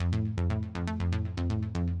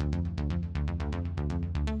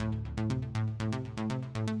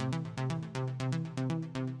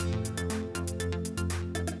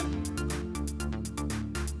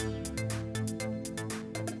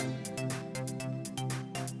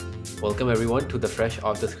Welcome everyone to the Fresh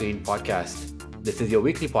Off the Screen podcast. This is your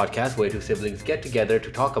weekly podcast where two siblings get together to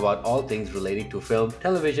talk about all things relating to film,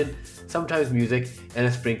 television, sometimes music, and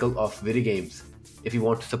a sprinkle of video games. If you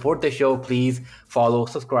want to support the show, please follow,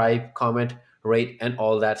 subscribe, comment, rate, and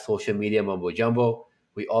all that social media mumbo jumbo.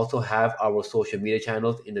 We also have our social media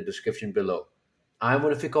channels in the description below. I'm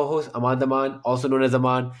one of your co-hosts, Aman Daman, also known as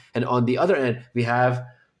Aman, and on the other end, we have,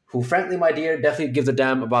 who frankly, my dear, definitely gives a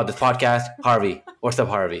damn about this podcast, Harvey. What's up,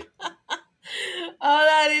 Harvey? Oh,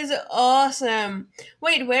 that is awesome.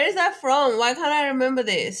 Wait, where is that from? Why can't I remember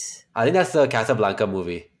this? I think that's the Casablanca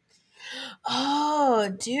movie.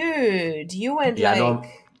 Oh, dude, you went Yeah,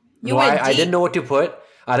 you went I deep. didn't know what to put.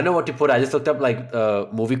 I don't know what to put. I just looked up like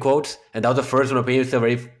movie quotes, and that was the first one. Apparently, it's a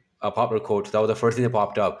very popular quote. So that was the first thing that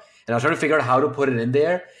popped up, and I was trying to figure out how to put it in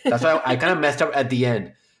there. That's why I kind of messed up at the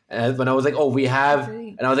end. And when I was like, "Oh, we have,"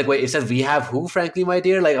 Right. and I was like, "Wait, it says we have who?" Frankly, my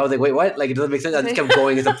dear, like I was like, "Wait, what?" Like it doesn't make sense. I just kept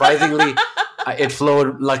going, and surprisingly, it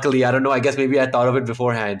flowed. Luckily, I don't know. I guess maybe I thought of it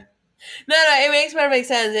beforehand. No, it makes perfect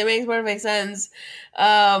sense. It makes perfect sense.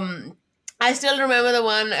 I still remember the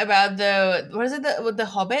one about what is it, the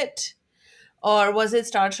Hobbit? Or was it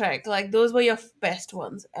Star Trek? Like, those were your best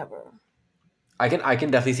ones ever. I can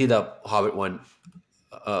definitely see the Hobbit one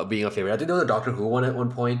being a favorite. I think there was a Doctor Who one at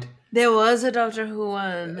one point. There was a Doctor Who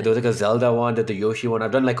one. There was like a Zelda one, the Yoshi one.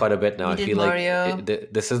 I've done like quite a bit now. We I did feel Mario.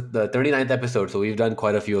 like this is the 39th episode, so we've done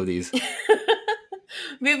quite a few of these.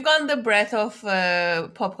 We've gone the breadth of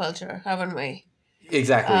pop culture, haven't we?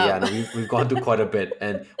 Exactly, yeah. No, we've gone through quite a bit.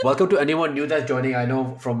 And welcome to anyone new that's joining. I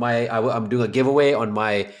know from I'm doing a giveaway on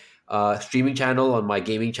my streaming channel, on my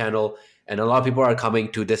gaming channel, and a lot of people are coming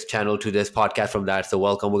to this channel, to this podcast from that. So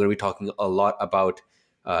welcome. We're going to be talking a lot about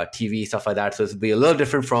TV, stuff like that. So this will be a little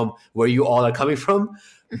different from where you all are coming from.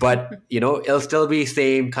 But, it'll still be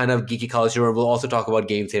same kind of geeky culture. We'll also talk about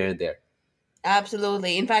games here and there.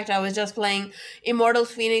 Absolutely. In fact, I was just playing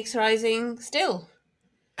Immortals Phoenix Rising still.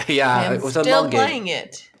 Yeah, I'm it was a still long game. playing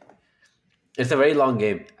it. It's a very long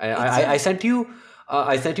game. I sent you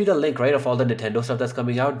the link, right, of all the Nintendo stuff that's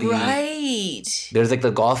coming out. Right. There's like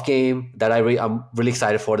the golf game that I'm really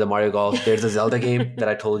excited for, the Mario Golf. There's the Zelda game that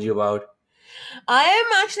I told you about. I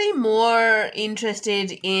am actually more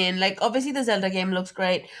interested in, like, obviously the Zelda game looks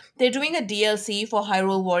great. They're doing a DLC for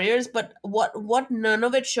Hyrule Warriors, but what none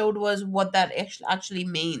of it showed was what that actually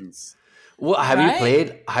means. Well, have you Right?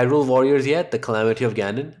 played Hyrule Warriors yet? The Calamity of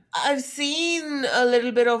Ganon? I've seen a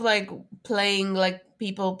little bit of like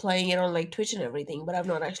people playing it on like Twitch and everything, but I've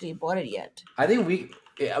not actually bought it yet. I think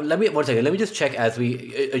let me one second. Let me just check as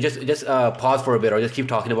we just pause for a bit, or just keep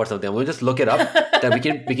talking about something. We'll just look it up that we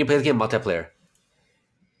can play this game multiplayer.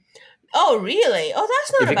 Oh, really? Oh, that's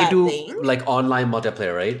If not a we can bad do thing. like online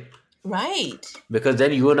multiplayer, right? Right. Because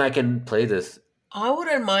then you and I can play this. I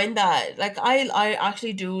wouldn't mind that. Like, I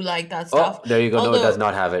actually do like that stuff. Oh, there you go. No, it Although, does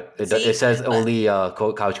not have it. see, It says but only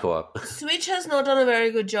couch co-op. Switch has not done a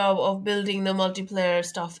very good job of building the multiplayer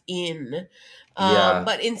stuff in. Yeah.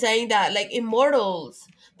 But in saying that, like Immortals,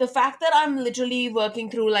 the fact that I'm literally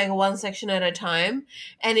working through like one section at a time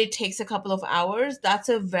and it takes a couple of hours, that's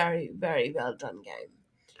a very, very well done game.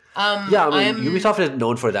 Yeah, I mean, I'm Ubisoft is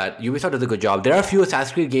known for that. Ubisoft does a good job. There are a few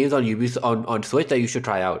Assassin's Creed games on Ubisoft on Switch that you should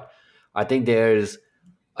try out. I think there's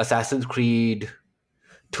Assassin's Creed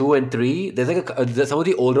 2 and 3. There's like there's some of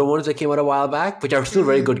the older ones that came out a while back, which are still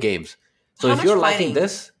very good games. So How if much you're liking fighting?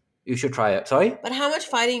 this, you should try it. Sorry? But how much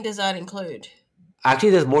fighting does that include? Actually,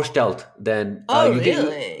 there's more stealth than Oh, you get.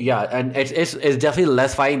 really? Yeah, and it's definitely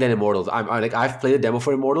less fighting than Immortals. I've played the demo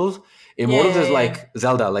for Immortals. Immortals is Yeah. like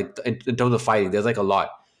Zelda, like in terms of fighting. There's like a lot.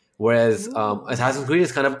 Whereas Ooh. Assassin's Creed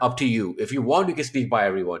is kind of up to you. If you want, you can sneak by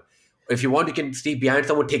everyone. If you want, you can sneak behind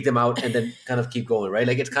someone, take them out, and then kind of keep going, right?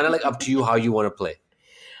 Like it's kind of like up to you how you want to play.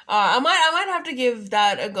 I might have to give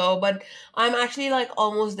that a go, but I'm actually like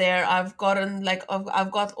almost there. I've got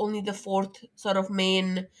only the fourth sort of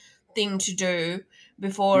main thing to do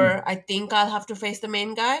before I think I'll have to face the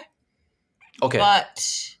main guy. Okay.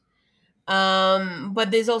 But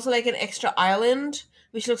there's also like an extra island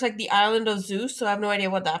which looks like the island of Zeus, so I have no idea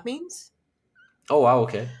what that means. Oh wow.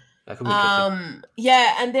 Okay. That could be interesting.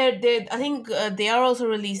 Yeah, and they I think they are also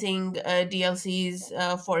releasing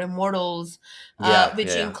DLCs for Immortals, which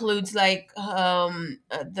Yeah. includes like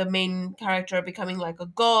the main character becoming like a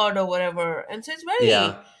god or whatever, and so it's very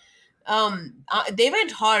Yeah. they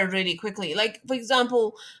went hard really quickly. Like for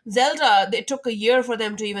example, Zelda, it took a year for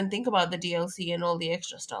them to even think about the DLC and all the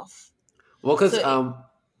extra stuff. Well, because So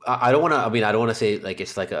I don't want to. I mean, I don't want to say like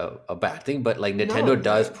it's like a bad thing, but like Nintendo no,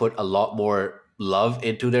 does put a lot more love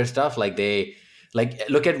into their stuff. Like they like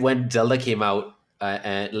look at when Zelda came out.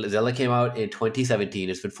 and Zelda came out in 2017.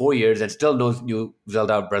 It's been 4 years and still no new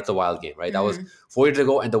Zelda Breath of the Wild game, right? That was Mm-hmm. 4 years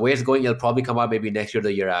ago, and the way it's going, it'll probably come out maybe next year, or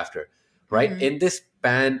the year after, right? Mm-hmm. In this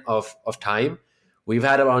span of time, we've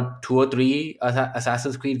had around two or three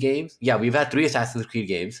Assassin's Creed games. Yeah, we've had three Assassin's Creed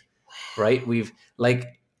games, right? We've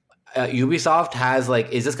like Ubisoft has like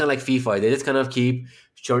is just kind of like FIFA. They just kind of keep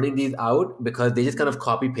churning these out because they just kind of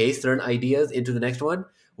copy paste certain ideas into the next one.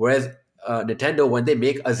 Whereas Nintendo, when they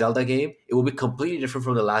make a Zelda game, it will be completely different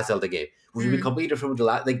from the last Zelda game, which will be completely different from the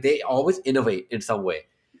last. Like they always innovate in some way.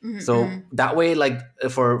 So Mm-hmm. that way, like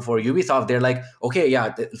for Ubisoft, they're like, okay,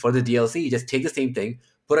 yeah, for the DLC, just take the same thing,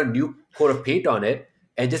 put a new coat of paint on it,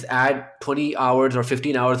 and just add 20 hours or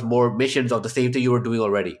 15 hours more missions of the same thing you were doing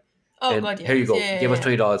already. Oh And God, here you yes, go, yeah, give yeah, us yeah.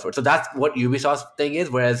 $20 for it. So that's what Ubisoft's thing is.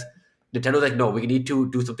 Whereas Nintendo's like, no, we need to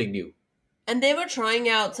do something new. And they were trying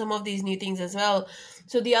out some of these new things as well.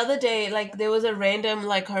 So the other day, like there was a random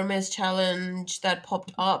like Hermes challenge that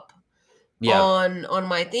popped up Yeah, on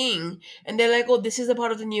my thing, and they're like, "Oh, this is a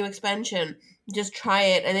part of the new expansion. Just try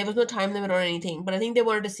it." And there was no time limit or anything, but I think they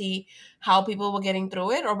wanted to see how people were getting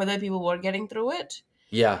through it or whether people were getting through it.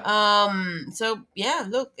 yeah. So yeah,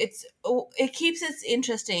 look, it keeps it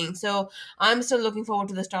interesting. So I'm still looking forward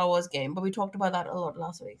to the Star Wars game, but we talked about that a lot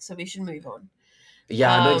last week, so we should move on.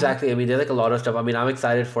 Yeah, I know Um, exactly. I mean, there's like a lot of stuff. I mean, I'm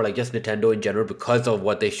excited for like just Nintendo in general because of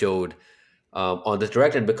what they showed on this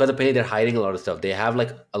direct, and because apparently they're hiding a lot of stuff. They have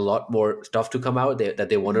like a lot more stuff to come out that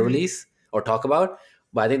they want to mhm, release or talk about,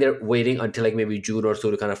 but I think they're waiting until like maybe June or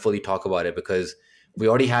so to kind of fully talk about it because we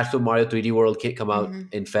already had Super Mario 3D World kit come out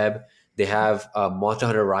mhm. in Feb. They have Monster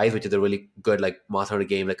Hunter Rise, which is a really good like Monster Hunter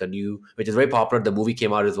game, like a new, which is very popular. The movie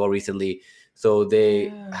came out as well recently, so they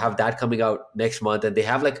Yeah. have that coming out next month, and they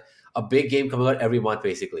have like a big game coming out every month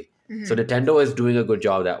basically. So Mhm. Nintendo is doing a good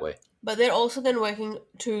job that way. But they're also then working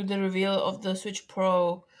to the reveal of the Switch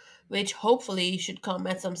Pro, which hopefully should come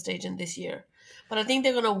at some stage in this year. But I think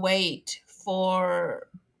they're gonna wait for.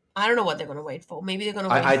 I don't know what they're gonna wait for. Maybe they're gonna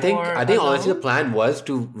wait I for a think honestly the loan. plan was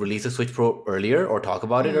to release the Switch Pro earlier or talk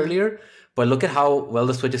about it Mm, earlier. But look at how well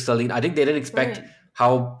the Switch is selling. I think they didn't expect right.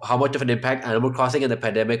 how much of an impact Animal Crossing and the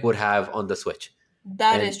pandemic would have on the Switch,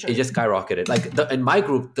 That is and it true. just skyrocketed. Like in my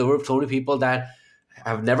group, there were so many people that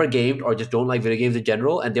have never gamed or just don't like video games in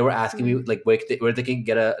general, and they were asking me Mm. like where they can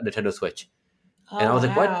get a Nintendo Switch, and I Oh was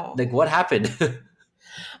like, what? wow. Like what happened?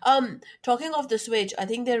 Talking of the Switch, I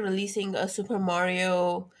think they're releasing a Super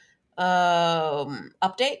Mario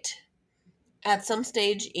update at some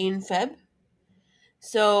stage in Feb.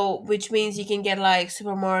 So, which means you can get like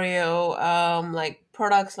Super Mario, like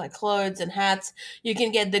products like clothes and hats. You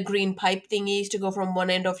can get the green pipe thingies to go from one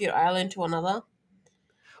end of your island to another.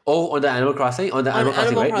 Oh, on the On Animal Crossing,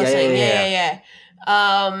 Animal right? Yeah, yeah, Crossing, yeah, yeah, yeah. yeah, yeah.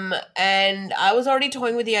 And I was already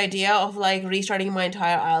toying with the idea of like restarting my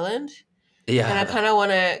entire island. And I Yeah, kind of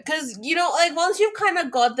want to, because, like once you've kind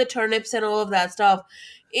of got the turnips and all of that stuff,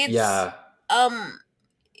 it's, yeah. um,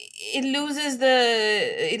 it loses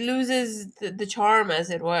the charm, as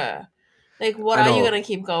it were. Like, what I are you know. gonna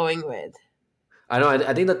keep going with? I know.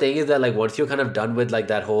 I think the thing is that like once you're kind of done with like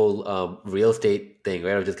that whole real estate thing,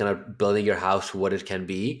 right, of just kind of building your house to what it can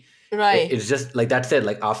be, Right, it's just like that's it.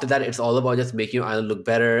 Like after that, it's all about just making your island look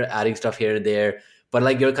better, adding stuff here and there. But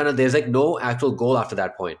like you're kind of there's like no actual goal after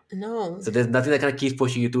that point. no, So there's nothing that kind of keeps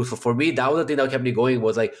pushing you through. So for me, that was the thing that kept me going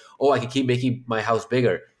was like, oh, I can keep making my house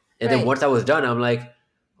bigger. And then right, once I was done, I'm like,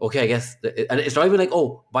 okay, I guess. And it's not even like,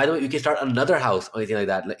 oh, by the way, you can start another house or anything like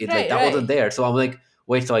that. Like right, that wasn't right. there. So I'm like,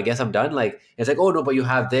 wait, so I guess I'm done. Like it's like, oh no, but you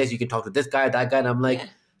have this. You can talk to this guy, that guy, and Yeah.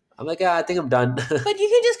 I'm like, yeah, I think I'm done. But you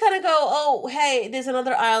can just kind of go, oh, hey, there's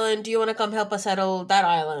another island. Do you want to come help us settle that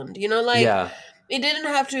island? Like Yeah, it didn't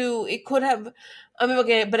have to. It could have. I mean,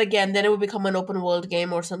 okay, but again, then it would become an open world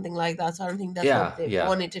game or something like that. So I don't think that's what yeah, they yeah,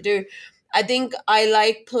 wanted to do. I think I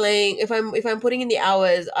like playing. If I'm putting in the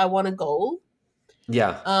hours, I want a goal.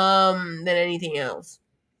 yeah, Than anything else.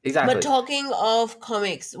 But exactly. talking of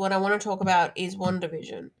comics, what I want to talk about is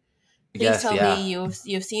WandaVision. Please Yes, tell me yeah,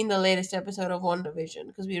 you've seen the latest episode of WandaVision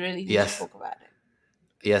because we really need to yes, talk about it.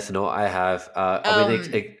 yes. No, I have. Um,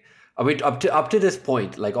 I mean, up to this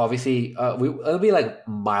point, like obviously, it'll be like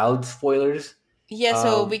mild spoilers. yeah,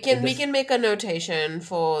 so we In can we this, can make a notation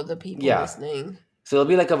for the people yeah. listening. So it'll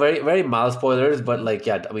be like a very mild spoilers, but like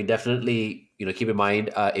yeah, I mean definitely keep in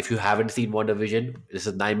mind if you haven't seen WandaVision, this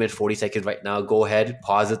is 9 minutes 40 seconds right now. Go ahead,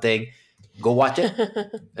 pause the thing, go watch it,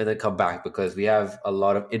 and then come back because we have a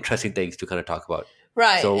lot of interesting things to kind of talk about.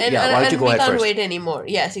 Right, So and, yeah, and why don't you and go we ahead can't first? wait anymore.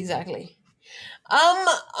 Yes, exactly.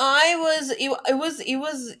 I was it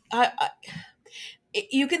was I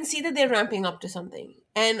you can see that they're ramping up to something.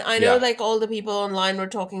 And I know Yeah. like all the people online were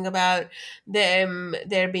talking about them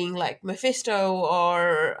there being like Mephisto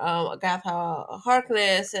or Agatha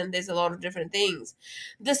Harkness, and there's a lot of different things.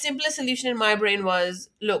 The simplest solution in my brain was,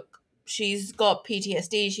 look, she's got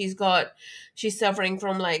PTSD, she's suffering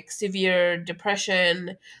from like severe depression,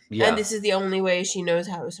 and Yeah. this is the only way she knows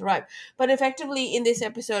how to survive. But effectively in this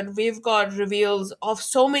episode we've got reveals of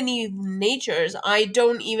so many natures, I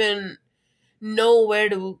don't even know where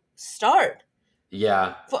to start.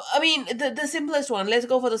 Yeah. I mean, the simplest one. Let's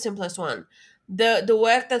go for the simplest one. The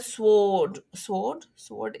work that Sword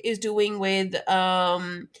is doing with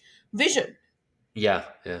Vision. Yeah.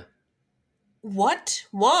 Yeah. What?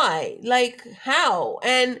 Why? Like how?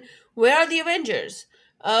 And where are the Avengers?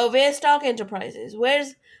 Where's Stark Enterprises?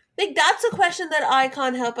 Where's like that's a question that I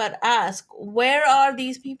can't help but ask. Where are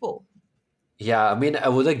these people? Yeah. I mean,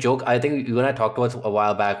 it was a joke. I think you and I talked about a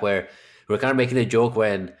while back where we are kind of making a joke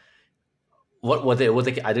when what was it? It was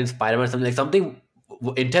like I think Spider-Man or something like something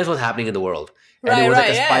intense was happening in the world, and it Right, was like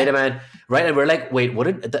right, a yeah. Spider-Man, right? And we're like, wait,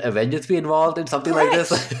 wouldn't the Avengers be involved in something like this?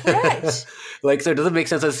 Correct. Like, so it doesn't make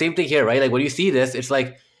sense. So the same thing here, right? Like when you see this, it's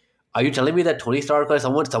like, are you telling me that Tony Stark or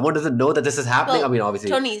someone doesn't know that this is happening? I Well, mean,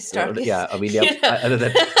 obviously, Tony Stark is, yeah. I mean, yeah. you know. Other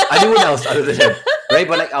than anyone else, other than him, right?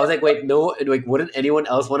 But like, I was like, wait, no, like, wouldn't anyone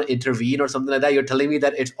else want to intervene or something like that? You're telling me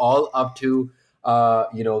that it's all up to,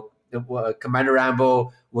 Commander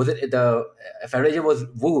Rambo. Was it the Federation was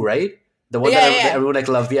Wu, right? The one Yeah, that yeah. everyone like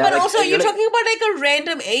loves. Yeah, But like also, you're you're like, talking about like a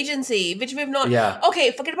random agency, which we've not. yeah,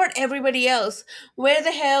 Okay, forget about everybody else. Where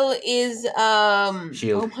the hell is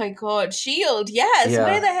Shield. Oh my God, Shield? Yes,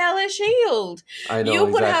 where Yeah, the hell is Shield? I know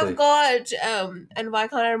You could have exactly. got and why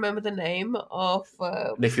can't I remember the name of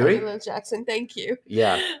Nick Samuel Fury. L. Jackson? Thank you.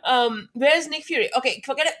 Yeah, Where's Nick Fury? Okay,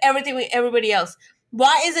 forget everything with everybody else.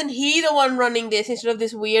 Why isn't he the one running this instead of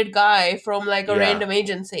this weird guy from like a yeah. random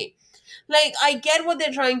agency? Like, I get what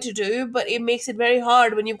they're trying to do, but it makes it very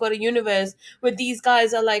hard when you've got a universe where these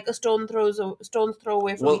guys are like a stone's throw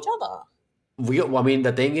away from each Well, other. I mean,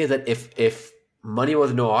 the thing is that if money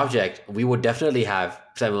was no object, we would definitely have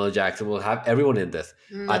Samuel L. Jackson. We'll have everyone in this.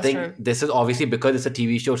 I That's think true. this is obviously because it's a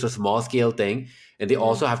TV show, it's a small scale thing, and they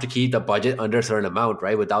also have to keep the budget under a certain amount,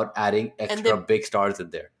 right? Without adding And extra they big stars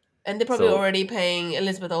in there. and they're probably So already paying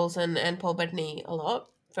Elizabeth Olsen and Paul Bettany a lot.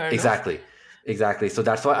 Fair enough. exactly, exactly. So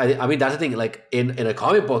that's why I mean that's the thing. Like in a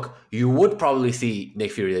comic book, you would probably see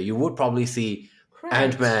Nick Fury there. You would probably see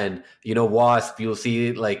Ant Correct. Man, Wasp. You'll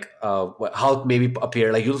see like Hulk maybe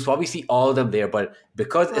appear. Like you'll probably see all of them there. But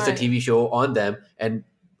because it's a Right. TV show on them, and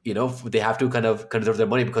they have to kind of conserve their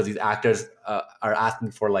money because these actors are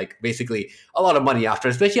asking for like basically a lot of money after,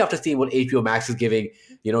 especially after seeing what HBO Max is giving,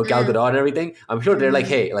 Gal Mm. Gadot and everything. I'm sure they're like, Mm.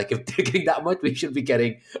 hey, like if they're getting that much, we should be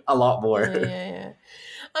getting a lot more. Yeah, yeah, yeah.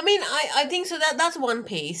 I mean, I think so that's one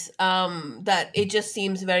piece. That it just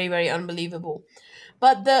seems very, very unbelievable.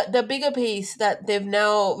 But the bigger piece that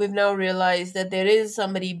we've now realized that there is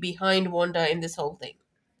somebody behind Wanda in this whole thing.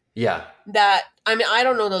 Yeah, That I mean, I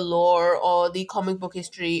don't know the lore or the comic book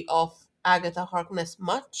history of Agatha Harkness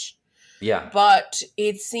much, yeah, but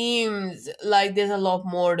it seems like there's a lot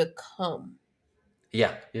more to come.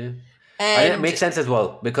 yeah. And it And makes sense as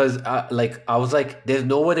well because, like, I was like, there's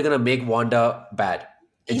no way they're gonna make Wanda bad.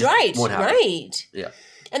 It just right, won't happen. right. Yeah,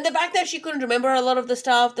 And the fact that she couldn't remember a lot of the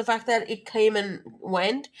stuff, the fact that it came and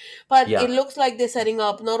went, but it yeah, looks like they're setting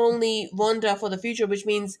up not only Wanda for the future, which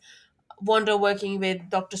means Wanda working with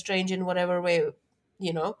Doctor Strange in whatever way,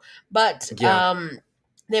 but yeah.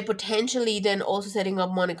 they're potentially then also setting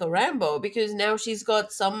up Monica Rambeau because now she's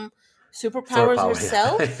got some superpowers Superpower.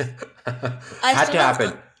 herself. Yeah, I had still to don't,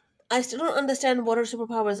 happen. I still don't understand what her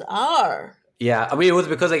superpowers are. Yeah, I mean it was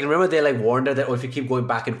because like remember they like warned her that if you keep going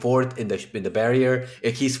back and forth in the barrier,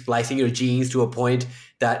 it keeps splicing your genes to a point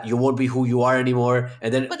that you won't be who you are anymore,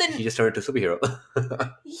 and then But then, she just turned into a superhero.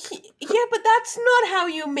 yeah, but that's not how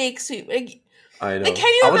you make super. I Like, know.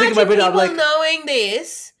 can you I was thinking in my imagine brain, I'm people like, knowing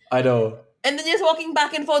this I know. and then just walking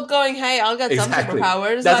back and forth going, hey, I'll get some Exactly.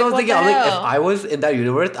 superpowers? That's Like, what I was what thinking. the I was like, if hell? I was in that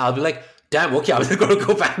universe, I'll be like, damn, okay, I'm just going to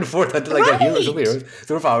go back and forth until I get Right.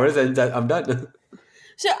 superpowers, and I'm done.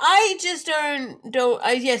 So I just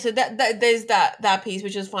yeah, so that there's that piece,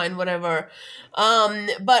 which is fine, whatever.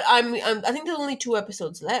 But I think there's only 2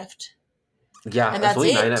 episodes left. Yeah, And it's that's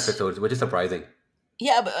only 9 it. episodes, which is surprising.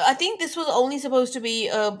 Yeah, but I think this was only supposed to be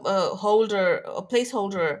a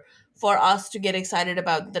placeholder for us to get excited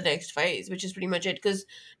about the next phase, which is pretty much it. Because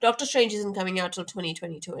Doctor Strange isn't coming out till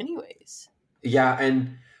 2022, anyways. Yeah,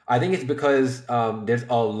 and I think it's because there's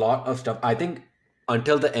a lot of stuff. I think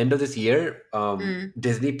until the end of this year, Mm,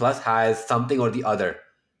 Disney Plus has something or the other mm,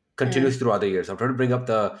 continues through other years. I'm trying to bring up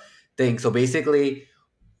the thing. So basically,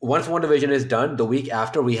 once WandaVision is done, the week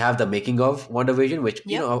after we have the making of WandaVision, which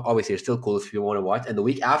Yep. obviously it's still cool if you want to watch. And the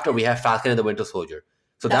week after we have Falcon and the Winter Soldier.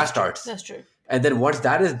 So that That's true. starts. That's true. And then once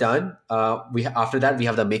that is done, after that we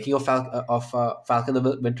have the making of Falcon and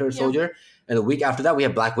the Winter Soldier, and the week after that we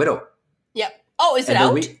have Black Widow. Yep. Oh, is it And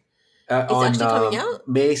out? it's actually coming out?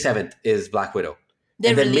 May 7th is Black Widow.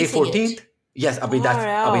 They're and then May releasing 14th. it. Yes, I mean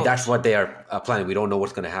that's what they are planning. We don't know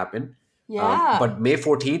what's going to happen. Yeah. But May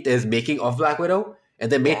 14th is making of Black Widow,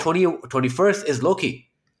 and then May 21st is Loki.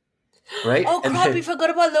 Right? Oh And crap! then- We forgot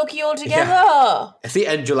about Loki altogether. See,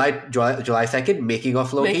 and July 2nd, making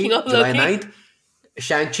of Loki. Making of July Loki. 9th,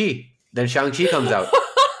 Shang-Chi. Then Shang-Chi comes out.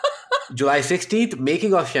 July 16th,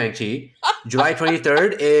 making of Shang-Chi. July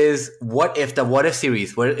 23rd is What If, the What If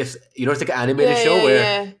series, where if it's like an animated show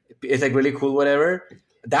where it's like really cool, whatever.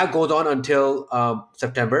 That goes on until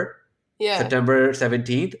September. Yeah. September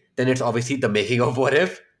 17th. Then it's obviously the making of What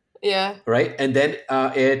If, Yeah. right? And then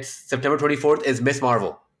it's September 24th is Miss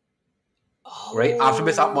Marvel. Oh. Right? After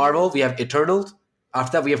Miss Marvel, we have Eternals.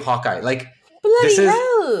 After that, we have Hawkeye. Like, Bloody this is-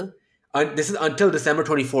 hell! this is until December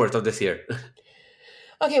 24th of this year.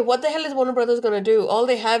 Okay, what the hell is Warner Brothers gonna do? All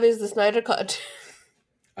they have is the Snyder Cut.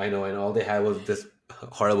 I know, and all they had was this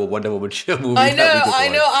horrible Wonder Woman movie. I that we know, just I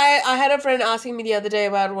watched. know. I had a friend asking me the other day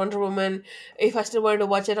about Wonder Woman if I still wanted to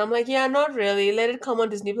watch it. I'm like, yeah, not really. Let it come on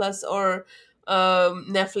Disney Plus or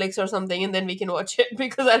Netflix or something, and then we can watch it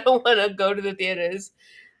because I don't want to go to the theaters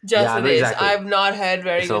just Yeah, for no, this. exactly. I've not heard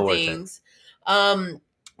very It's not good worth it. things.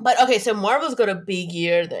 But okay, so Marvel's got a big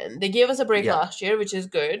year then. They gave us a break Yeah. last year, which is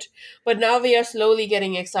good. But now we are slowly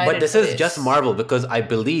getting excited. But this for is just Marvel because I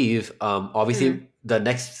believe, obviously, Mm. the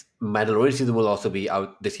next Mandalorian season will also be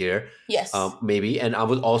out this year, Yes. maybe. And I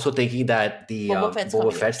was also thinking that the Boba Fett's Boba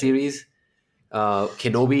coming Fett out too. series,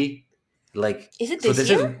 Kenobi, like Is it so this this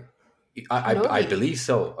year? is, I Kenobi. believe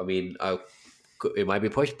so. I mean, it might be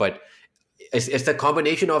pushed, but it's a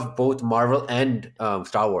combination of both Marvel and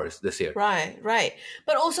Star Wars this year. Right, right.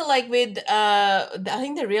 But also like with I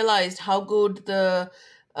think they realized how good the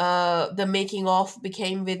making of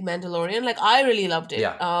became with Mandalorian. Like I really loved it.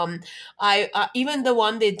 Yeah. I even the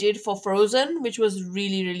one they did for Frozen, which was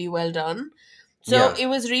really, really well done. So Yeah. it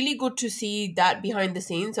was really good to see that behind the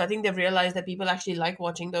scenes. So I think they've realized that people actually like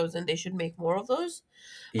watching those and they should make more of those.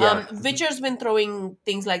 Yeah, Witcher's been throwing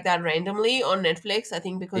things like that randomly on Netflix, I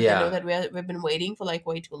think because they Yeah. know that we've been waiting for like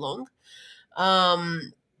way too long.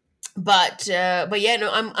 But yeah, no,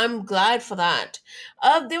 I'm glad for that.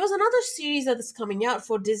 There was another series that is coming out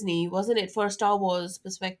for Disney, wasn't it, for a Star Wars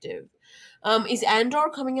perspective? Is Andor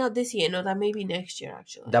coming out this year? No, that may be next year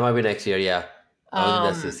actually. that might be next year. Yeah, I don't think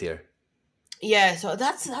that's Um, this year. Yeah, so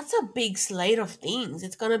that's a big slate of things.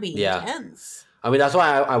 It's gonna be Yeah. intense. I mean, that's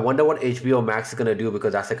why I wonder what HBO Max is gonna do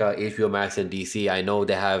because that's like a HBO Max in DC. I know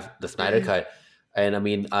they have the Snyder Mhm. Cut, and I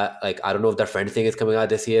mean, I don't know if that Friends thing is coming out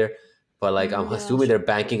this year, but like I'm Yeah. assuming they're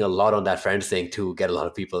banking a lot on that Friends thing to get a lot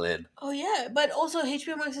of people in. Oh yeah, but also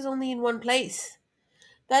HBO Max is only in one place.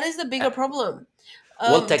 That is the bigger problem.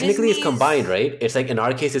 Well, technically it's Disney's- combined, right? It's like in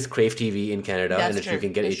our case, it's Crave TV in Canada, That's and if you true.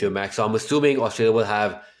 can get That's HBO Max, so I'm assuming Australia will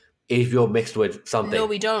have HBO mixed with something. No,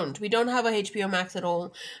 we don't. We don't have a HBO Max at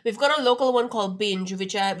all. We've got a local one called Binge,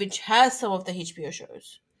 which has some of the HBO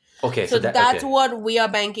shows. Okay, So that's okay. what we are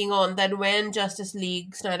banking on. That when Justice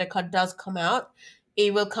League Snyder Cut does come out,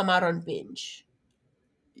 it will come out on Binge.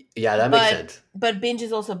 Yeah, that makes but- sense. But Binge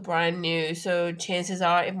is also brand new, so chances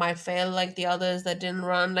are it might fail like the others that didn't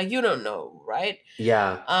run. Like you don't know, right?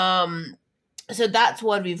 Yeah, So that's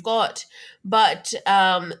what we've got. But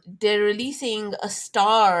they're releasing a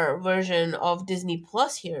Star version of Disney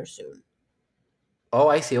Plus here soon. oh,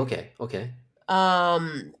 I see. Okay.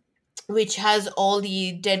 Which has all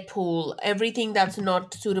the Deadpool, everything that's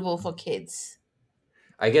not suitable for kids.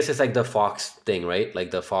 I guess it's like the Fox thing, right?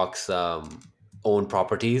 Like the Fox own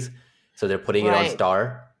properties, so they're putting it on Right.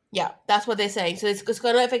 Star. Yeah, that's what they're saying. So it's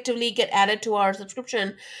going to effectively get added to our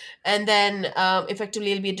subscription, and then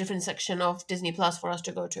effectively it'll be a different section of Disney Plus for us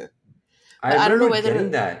to go to. I I don't know remember whether-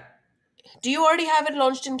 getting that. Do you already have it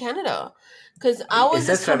launched in Canada? Because It ours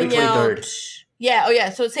says is coming February 23rd. out. Yeah. Oh, yeah.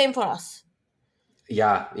 So same for us.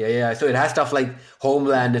 Yeah. So it has stuff like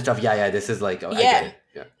Homeland and stuff. Yeah. This is like, I Yeah. get it.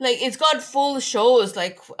 Yeah. Like it's got full shows.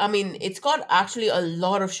 Like I mean, it's got actually a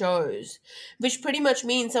lot of shows, which pretty much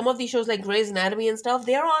means some of these shows like Grey's Anatomy and stuff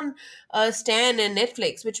they're on Stan and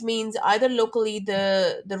Netflix, which means either locally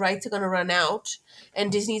the rights are going to run out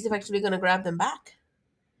and Disney's effectively going to grab them back.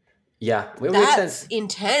 Yeah. It makes That's sense.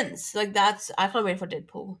 intense. Like I can't wait for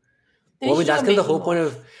Deadpool. They Well, I need mean, to that's do a kind of the whole making point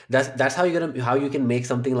of. of that's how you can make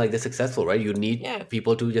something like this successful, right? You need Yeah.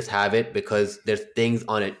 people to just have it because there's things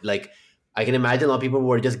on it. Like I can imagine a lot of people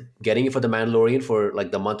were just getting it for the Mandalorian for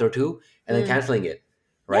like the month or two and then Mm. canceling it,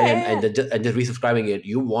 right? Yeah, And yeah, and just resubscribing it.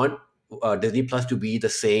 You want Disney Plus to be the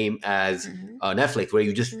same as yeah. Hmm. Netflix, where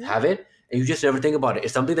you just Hmm. have it and you just never think about it.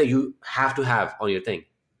 It's something that you have to have on your thing.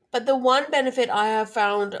 But the one benefit I have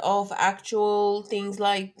found of actual things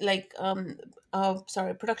like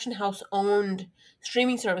production house owned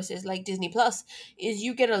streaming services like Disney Plus is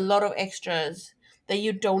you get a lot of extras that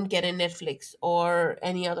you don't get in Netflix or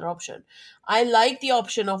any other option. I like the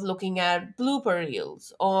option of looking at blooper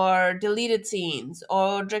reels or deleted scenes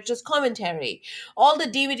or director's commentary. All the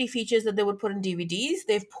DVD features that they would put in DVDs,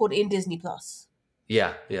 they've put in Disney Plus.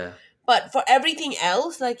 Yeah, yeah. But for everything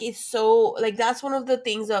else, like it's so like that's one of the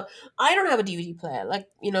things that I don't have a DVD player. Like,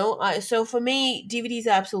 so for me, DVDs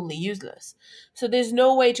are absolutely useless. So there's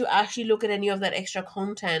no way to actually look at any of that extra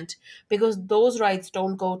content because those rights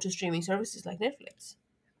don't go to streaming services like Netflix.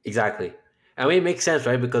 Exactly. I mean, it makes sense,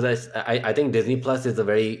 right? Because I think Disney Plus is a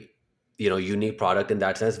very, unique product in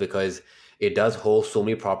that sense because it does hold so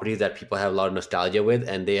many properties that people have a lot of nostalgia with,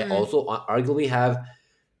 and they Mm, also arguably have,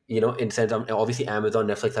 in sense, obviously Amazon,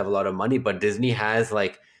 Netflix have a lot of money, but Disney has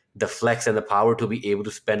like the flex and the power to be able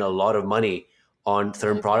to spend a lot of money on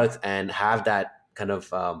certain absolutely. products and have that kind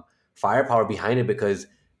of firepower behind it because,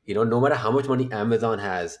 no matter how much money Amazon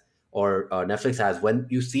has or Netflix has, when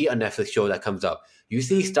you see a Netflix show that comes up, you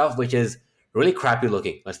see Mm-hmm. stuff which is really crappy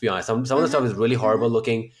looking. Let's be honest. Some of the stuff is really Mm-hmm. horrible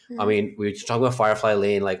looking. I Mm-hmm. mean, we were just talking about Firefly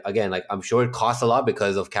Lane. Like again, like I'm sure it costs a lot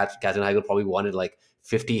because of Catherine Heigl probably wanted like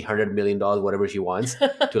 50, $100 million, whatever she wants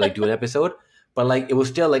to like do an episode. But like it was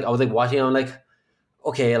still like I was like watching. I'm like,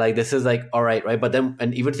 okay, like this is like all right, right? But then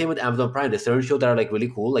and even same with Amazon Prime, there's certain shows that are like really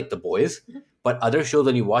cool, like The Boys. But other shows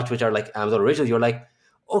when you watch which are like Amazon originals, you're like,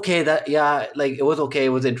 okay, that yeah, like it was okay, it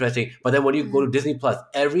was interesting. But then when you go Mm-hmm. to Disney Plus,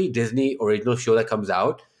 every Disney original show that comes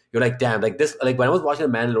out, you're like, damn, like this. Like when I was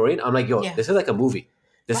watching The Mandalorian, I'm like, yo, Yeah. this is like a movie.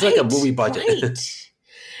 This is like a Right. movie budget. Right.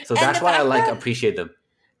 So And that's why I like appreciate them.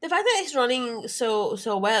 the fact that it's running so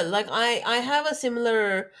well, like I have a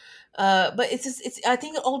similar but it's just, it's I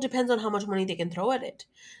think it all depends on how much money they can throw at it.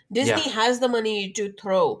 Yeah, Disney has the money to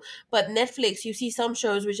throw, but Netflix, you see some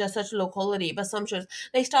shows which are such low quality, but some shows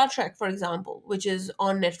like Star Trek, for example, which is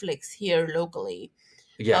on Netflix here locally,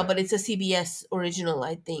 yeah, but it's a CBS original,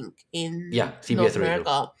 I think, yeah. in North CBS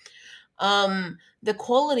original. America. The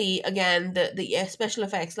quality, again, the special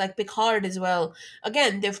effects like Picard as well,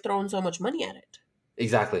 again, they've thrown so much money at it.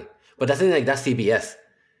 Exactly. But that's the thing, like that's CBS.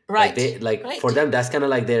 Like Right. they like for Right. them that's kind of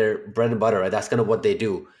like their bread and butter, right? That's kind of what they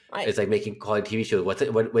do. Right. It's like making quality TV shows. What's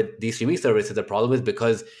it, with these streaming services? The problem is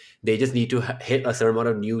because they just need to hit a certain amount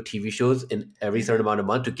of new TV shows in every certain Mm-hmm. amount of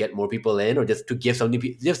month to get more people in, or just to give something,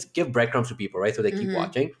 just give breadcrumbs to people, right? So they keep Mm-hmm.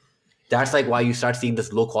 watching. That's like why you start seeing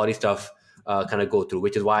this low quality stuff kind of go through,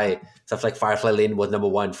 which is why stuff like Firefly Lane was number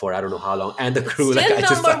one for I don't know how long, and the It's crew. Like still I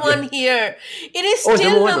just number saw one it. here. It is Oh, it's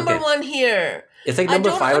number still one. number Okay, one here. it's like I number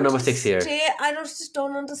don't five or number six here. understand. Just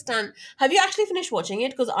don't understand. Have you actually finished watching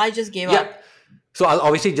it? Because I just gave Yeah. up. So I'll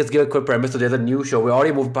obviously just give a quick premise. So there's a new show. We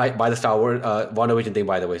already moved by the Star Wars WandaVision thing,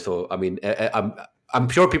 by the way. So I mean, I'm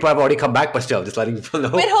sure people have already come back, but still, just letting people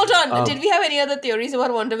Wait, know. hold on. Um, Did we have any other theories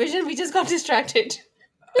about WandaVision? We just got distracted.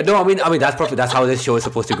 no, I mean that's perfect. That's how this show is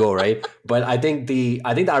supposed to go, right? But I think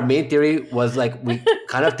our main theory was like we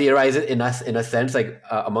kind of theorized it in a sense, like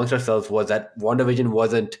amongst ourselves, was that WandaVision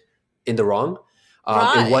wasn't in the wrong.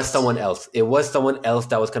 It was Right. someone else. It was someone else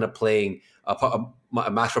that was kind of playing a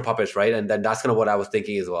master puppets, right? And then that's kind of what I was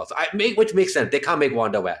thinking as well. So which makes sense. They can't make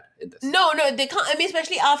Wanda bad in this. No, no, they can't. I mean,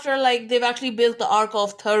 especially after like they've actually built the arc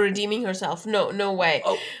of her redeeming herself. No, no way.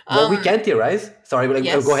 Oh, well, we Um, can theorize. Sorry, but like,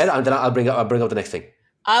 go ahead, yes. and then I'll bring up the next thing.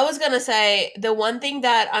 I was gonna say the one thing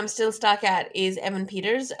that I'm still stuck at is Evan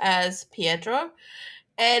Peters as Pietro,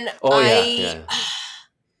 and Oh yeah, yeah,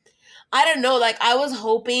 I don't know. Like I was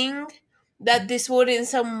hoping that this would in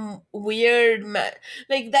some weird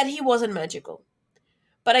like that he wasn't magical,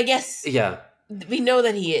 but I guess yeah. we know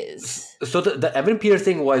that he is. So the Evan Peters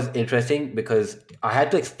thing was interesting because I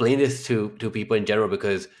had to explain this to people in general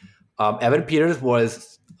because Evan Peters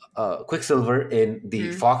was Quicksilver in the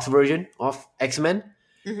Mm-hmm. Fox version of X-Men,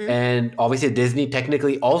 Mm-hmm. and obviously Disney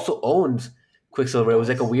technically also owns Quicksilver. It was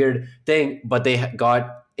like a weird thing, but they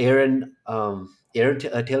got Aaron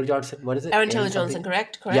Taylor Johnson. What is it? Aaron Aaron Taylor Johnson, something.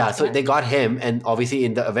 correct? Yeah, Correct? so they Correct? got him, and obviously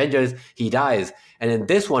in the Avengers he dies, and in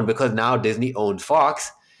this one because now Disney owns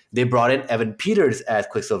Fox, they brought in Evan Peters as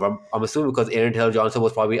Quicksilver. I'm assuming because Aaron Taylor Johnson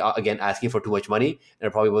was probably again asking for too much money, and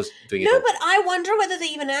it probably was doing it No, wrong. but I wonder whether they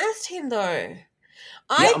even asked him though. Yeah,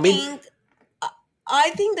 I I mean, think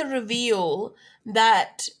I think the reveal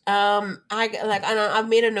that I like and I've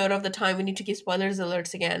made a note of the time we need to give spoilers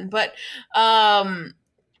alerts again, but um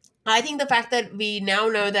I think the fact that we now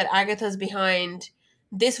know that Agatha's behind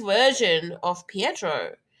this version of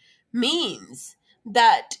Pietro means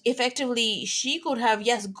that effectively she could have,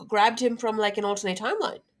 yes, grabbed him from like an alternate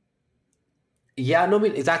timeline, Yeah, no, I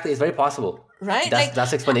mean exactly. It's very possible. right? That's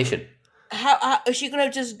Like explanation. how she could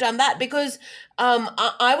have just done that, because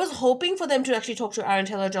I was hoping for them to actually talk to Aaron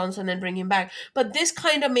Taylor Johnson and bring him back, but this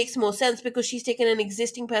kind of makes more sense because she's taken an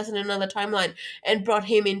existing person in another timeline and brought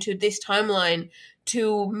him into this timeline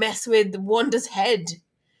to mess with Wanda's head,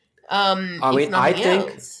 I if mean, I nothing think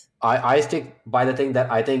else. I stick by the thing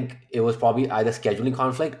that I think it was probably either scheduling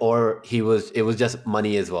conflict or it was just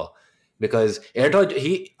money as well. Because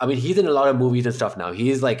Airtoy, I mean, he's in a lot of movies and stuff now.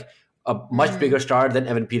 He's like a much bigger Mm, star than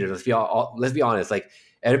Evan Peters. Let's be honest. Like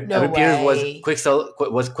no Evan Peters way.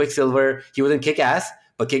 Was Quicksilver. He was in Kick Ass,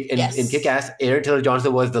 but in Kick Yes, Ass, Aaron Taylor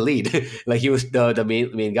Johnson was the lead. Like he was the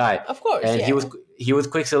main guy, of course, and yeah. he was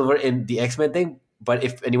Quicksilver in the X-Men thing. But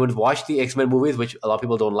if anyone's watched the X-Men movies, which a lot of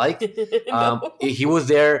people don't like, No. he was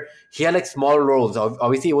there. He had like small roles.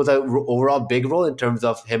 Obviously, it was a overall big role in terms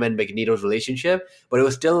of him and Magneto's relationship, but it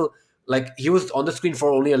was still like he was on the screen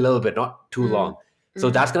for only a little bit, not too Mm, long.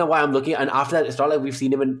 So that's mm, kind of why I'm looking. And after that, it's not like we've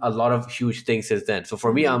seen him in a lot of huge things since then. So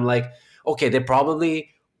for me, mm. I'm like, okay, they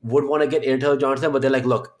probably would want to get Aaron Johnson, but they're like,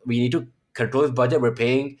 look, we need to control his budget. We're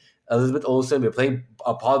paying Elizabeth Olsen, we're playing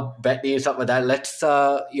Paul Bettany and stuff like that. Let's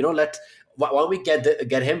let's why don't we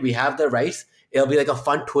get him? We have the rights. It'll be like a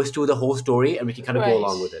fun twist to the whole story, and we can kind of go Right.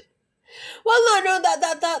 along with it. Well, no,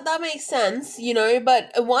 that makes sense, you know.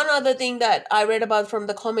 But one other thing that I read about from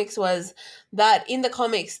the comics was that in the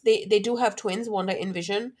comics they do have twins, Wanda and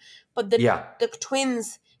Vision, but Yeah. the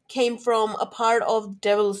twins came from a part of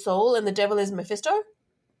Devil's soul, and the devil is Mephisto.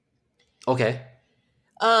 Okay.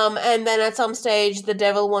 And then at some stage, the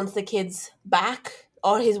devil wants the kids back,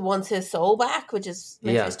 or his wants his soul back, which is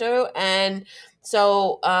Yeah. Mephisto. And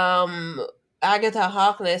so, Agatha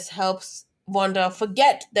Harkness helps Wanda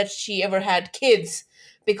forget that she ever had kids,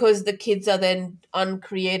 because the kids are then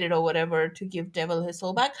uncreated or whatever to give devil his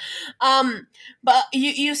soul back. But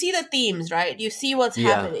you see the themes, right? You see what's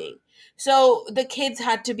Yeah. happening. So the kids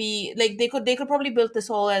had to be like, they could probably build this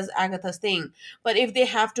all as Agatha's thing, but if they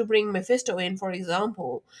have to bring Mephisto in, for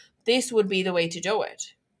example, this would be the way to do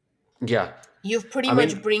it. Yeah. You've pretty I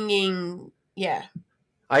much mean, bringing, yeah.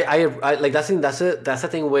 I like that's the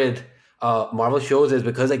thing with Marvel shows is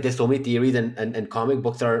because like there's so many theories and comic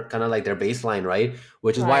books are kind of like their baseline, right?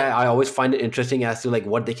 Which is why Right. I always find it interesting as to like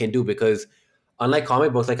what they can do because unlike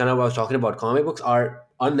comic books, like kind of what I was talking about, comic books are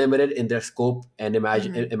unlimited in their scope and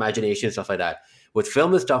Mm-hmm. imagination stuff like that. With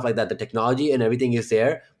film and stuff like that, the technology and everything is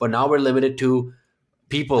there, but now we're limited to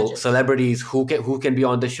people, Budget. celebrities who can be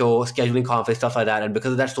on the show, scheduling conflicts, stuff like that. And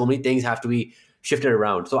because of that, so many things have to be shifted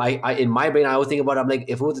around. So I in my brain, I was thinking about I'm like,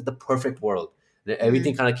 if it was the perfect world, that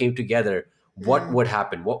everything Mm, kind of came together, what mm, would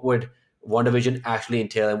happen? What would WandaVision actually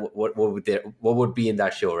entail, and what would be in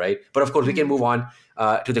that show, right? But of course, we can mm. move on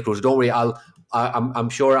to the cruise. Don't worry, I'm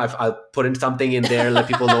sure I'll put in something in there, let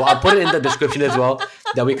people know. I'll put it in the description as well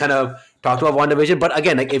that we kind of talked about WandaVision. But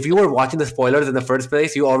again, like if you were watching the spoilers in the first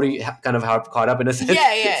place, you already kind of have caught up in a sense,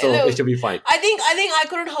 Yeah, yeah. so it Look, should be fine. I think I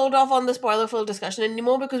couldn't hold off on the spoiler filled discussion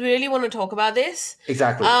anymore because we really want to talk about this.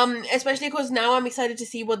 Exactly, Especially because now I'm excited to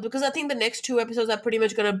see what, because I think the next two episodes are pretty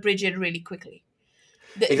much gonna bridge it really quickly.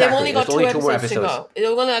 They've exactly. only It's got two only two more episodes to episodes. go.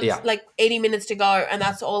 They've only got Yeah, like 80 minutes to go, and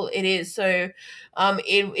that's all it is. So,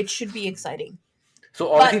 it should be exciting.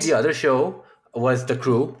 so obviously But the other show was The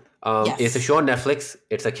Crew. It's a yes, show on Netflix.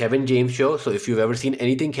 It's a Kevin James show. So if you've ever seen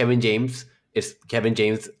anything Kevin James, it's Kevin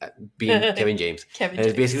James being Kevin James. Kevin And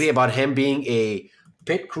it's basically James. about him being a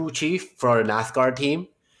pit crew chief for a NASCAR team.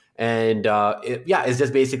 And it's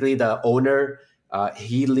just basically the owner.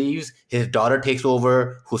 He leaves. His daughter takes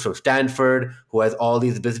over, who's from Stanford, who has all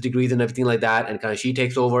these business degrees and everything like that. And kind of she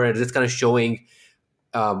takes over, and it's just kind of showing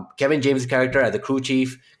Kevin James' character as the crew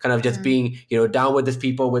chief, kind of just Mm, being down with his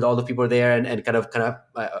people, with all the people there, and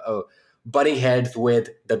butting heads with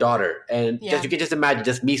the daughter, and just yeah, you can just imagine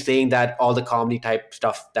just me saying that all the comedy type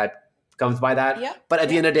stuff that comes by that. yeah, But at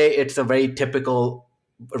the yeah. end of the day, it's a very typical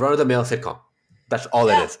run of the mill sitcom. That's all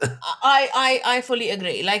it Yeah, is. I fully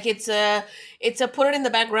agree. Like it's a put it in the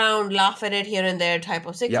background, laugh at it here and there type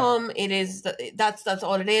of Yep. sitcom. It is that's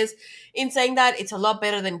all it is. In saying that, it's a lot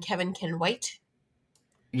better than Kevin Can Wait.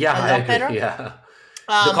 Yeah, A I lot agree. better. Yeah,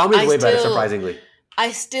 the comedy is way better, surprisingly.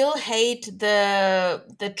 I still hate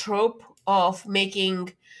the trope of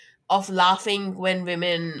making of laughing when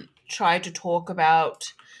women try to talk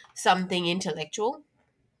about something intellectual.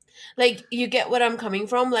 Like, you get what I'm coming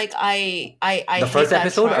from. Like, I The hate first that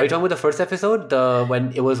episode? Are you trope. talking about the first episode? The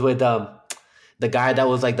when it was with the guy that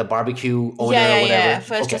was like the barbecue owner Yeah, or yeah, yeah. whatever.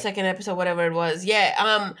 First or Okay. second episode, whatever it was.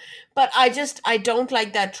 Yeah. But I don't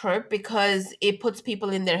like that trope because it puts people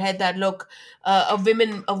in their head that look, a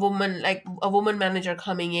woman manager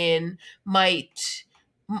coming in might,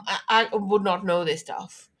 I would not know this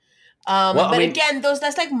stuff. Well, I But mean, again,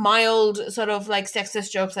 that's like mild sort of like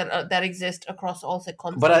sexist jokes that exist across all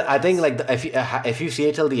sitcoms but these I think days. like if you see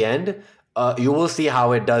it till the end, you will see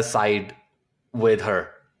how it does side with her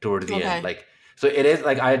towards the end. Okay. Like, so it is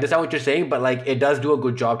like I understand what you're saying, but like it does do a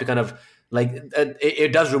good job to kind of like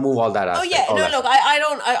it does remove all that Oh aspect, yeah, all no, that look, stuff. I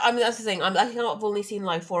don't. I mean, that's the thing. I think I've only seen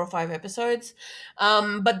like 4 or 5 episodes,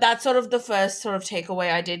 but that's sort of the first sort of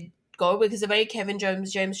takeaway I did go because it's a very Kevin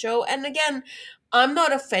James show, and again, I'm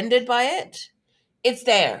not offended by it. It's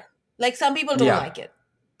there. Like some people don't Yeah, like it,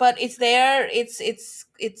 but it's there.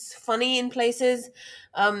 It's funny in places.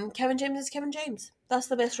 Kevin James is Kevin James. That's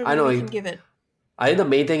the best I review know. we can give it. I think the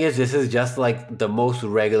main thing is this is just like the most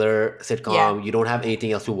regular Yeah, sitcom. You don't have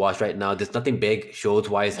anything else to watch right now. There's nothing big shows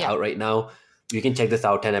wise yeah. out right now. You can check this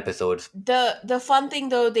out, 10 episodes. The fun thing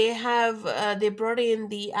though, they brought in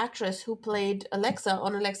the actress who played Alexa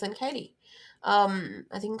on Alexa and Katie.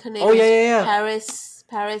 I think her Oh name yeah, is yeah, yeah,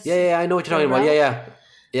 Paris yeah, yeah. I know what you're talking about. Yeah, Burrell.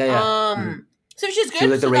 yeah, yeah, yeah. Mhm. So she's She was good.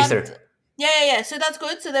 like the So racer. yeah. So that's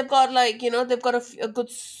good. So they've got like they've got a good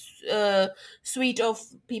suite of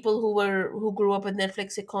people who grew up with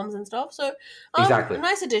Netflix sitcoms and stuff. So a Exactly.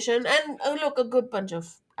 nice addition and look, a good bunch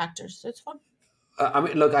of actors. So it's fun. I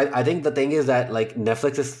mean, look, I think the thing is that like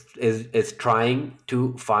Netflix is trying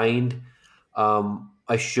to find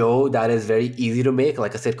a show that is very easy to make,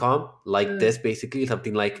 like a sitcom, like Mm. this, basically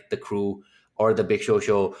something like The Crew or The Big Show,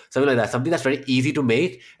 something like that, something that's very easy to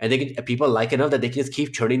make, and they can people like enough that they can just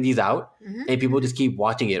keep churning these out, and people Mm-hmm, just keep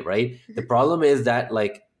watching it, right? The hmm. problem is that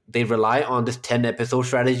like they rely on this 10 episode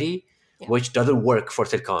strategy, Yeah. which doesn't work for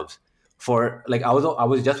sitcoms. For like, I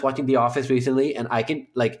was just watching The Office recently, and I can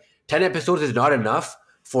like 10 episodes is not enough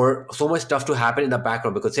for so much stuff to happen in the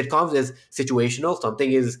background because sitcoms is situational.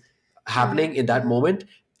 Something is happening in that Mm-hmm. moment.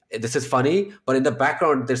 This is funny, but in the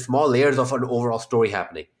background, there's small layers of an overall story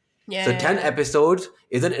happening. So 10 Yeah. episodes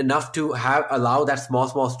isn't enough to have allow that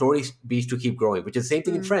small story beats to keep growing, which is the same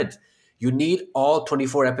thing in Mm. Friends. You need all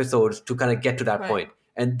 24 episodes to kind of get to that Right. point.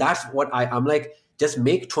 And that's what I'm like, just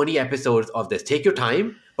make 20 episodes of this. Take your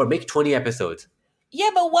time, but make 20 episodes.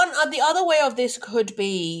 Yeah, but the other way of this could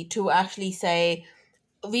be to actually say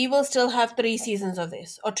we will still have 3 seasons of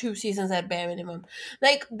this or 2 seasons at bare minimum.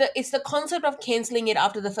 Like it's the concept of canceling it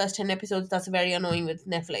after the first 10 episodes that's very annoying with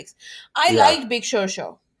Netflix. I Yeah. liked Big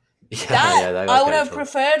Show. Yeah, That yeah, that I got would have canceled.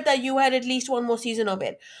 preferred that you had at least one more season of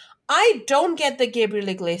it. I don't get the Gabriel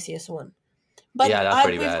Iglesias one, Yeah, but that's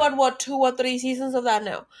pretty we've bad. got what 2 or 3 seasons of that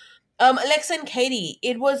now. Alexa and Katie.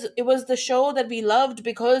 It was the show that we loved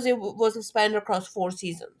because it was spanned across 4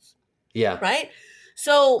 seasons, Yeah. right?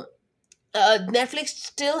 So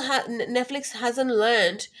Netflix hasn't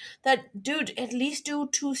learned that, dude. At least do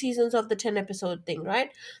 2 seasons of the 10 episode thing,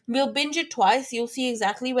 right? We'll binge it twice. You'll see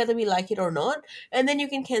exactly whether we like it or not, and then you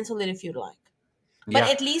can cancel it if you like. But Yeah.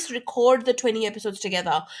 at least record the 20 episodes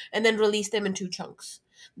together and then release them in 2 chunks.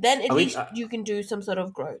 Then at I mean, least you can do some sort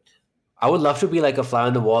of growth. I would love to be like a fly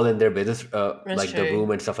on the wall in their business, That's like the true.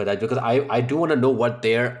 room and stuff like that, because I do want to know what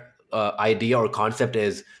their idea or concept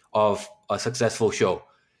is of a successful show.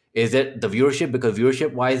 Is it the viewership? Because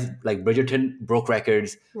viewership wise, like Bridgerton broke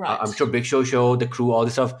records. I'm Right. sure Big Show, The Crew, all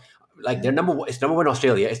this stuff. Like they're it's number one in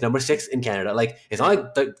Australia. It's number 6 in Canada. Like it's not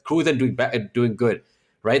like the Crew isn't doing good,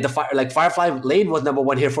 right? Like Firefly Lane was number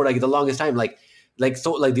one here for like the longest time. Like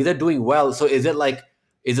so like these are doing well. So is it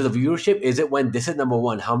the viewership? Is it when this is number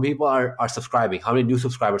one? How many people are subscribing? How many new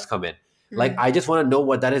subscribers come in? Like, I just want to know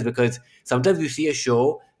what that is because sometimes you see a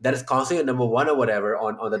show that is constantly at number one or whatever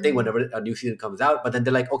on the thing whenever a new season comes out, but then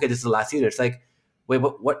they're like, okay, this is the last season. It's like, wait,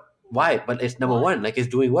 but what? Why? But it's number Why? one. Like, it's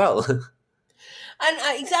doing well. And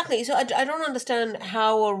exactly. So I don't understand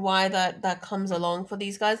how or why that comes along for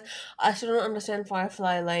these guys. I still don't understand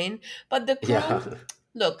Firefly Lane. But the Yeah, Crew,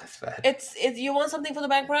 look, that's bad. it's you want something for the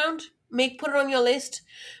background, put it on your list.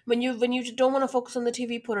 When you don't want to focus on the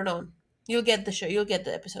TV, put it on. You'll get the show. You'll get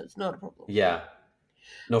the episodes. Not a problem. Yeah.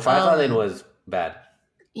 No, Firefly Lane Um. was bad. It was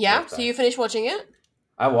Yeah. So bad. you finished watching it?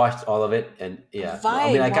 I watched all of it, and yeah, no, I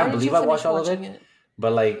Why? mean, I Why can't did you believe I finish watched all of watching it, it?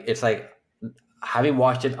 but like, it's like having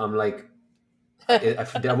watched it, I'm like,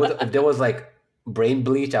 if there was like brain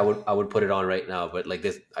bleach, I would put it on right now. But like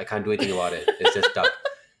this, I can't do anything about it. It's just stuck.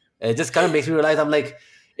 It just kind of makes me realize I'm like,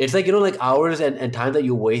 it's like like hours and time that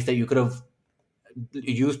you waste that you could have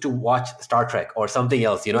used to watch Star Trek or something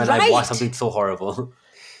else, and I watched Right. something so horrible.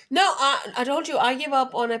 No, I told you I gave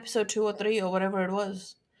up on episode 2 or 3 or whatever it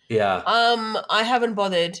was. Yeah. I haven't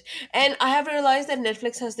bothered. And I have realized that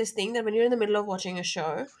Netflix has this thing that when you're in the middle of watching a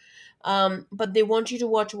show, but they want you to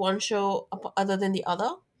watch one show other than the other.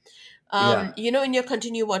 Yeah. In your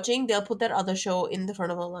continue watching, they'll put that other show in the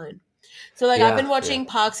front of the line. So like I've been Yeah. Yeah. watching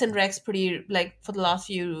Parks and Recs pretty like for the last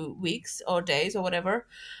few weeks or days or whatever.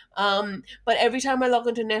 But every time I log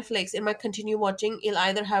into Netflix in my continue watching, it'll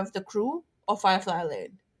either have The Crew or Firefly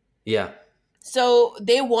Lane. Yeah. So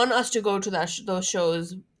they want us to go to those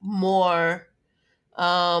shows more,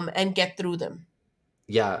 and get through them.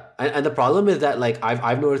 Yeah, and the problem is that like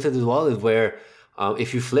I've noticed it as well is where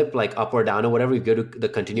if you flip like up or down or whatever, you go to the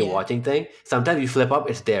continue Yeah. watching thing. Sometimes you flip up,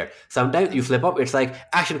 it's there. Sometimes you flip up, it's like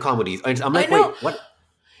action comedies. And I'm I like, wait, know. what?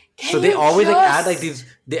 So Can they you always like add like just? these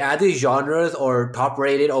they add these genres or top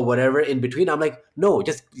rated or whatever in between. I'm like, no,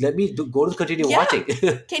 just let me go to continue Yeah. watching.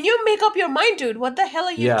 Can you make up your mind, dude? What the hell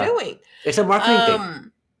are you Yeah, doing? it's a marketing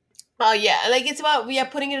thing. Oh yeah, like it's about we are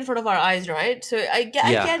putting it in front of our eyes, right? So I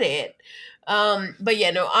Yeah. get it. But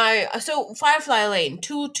yeah, no, I so Firefly Lane,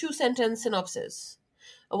 two sentence synopsis.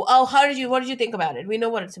 Oh, what did you think about it? We know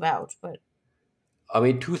what it's about, but I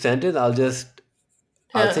mean, two sentences.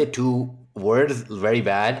 I'll say two words. Very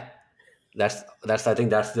bad. That's I think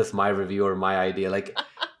that's just my review or my idea. Like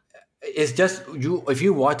it's just you if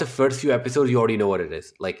you watch the first few episodes you already know what it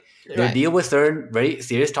is like they right, deal with certain very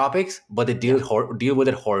serious topics but they yeah, deal with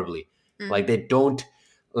it horribly like hmm, they don't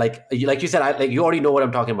like you said like you already know what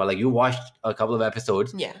I'm talking about like you watched a couple of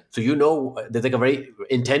episodes yeah, so you know there's like a very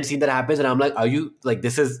intense scene that happens and I'm like are you like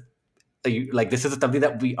this is are you, like this is something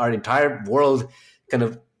that we our entire world kind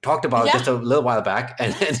of talked about yeah, just a little while back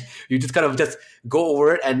and then you just kind of just go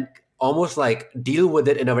over it and almost like deal with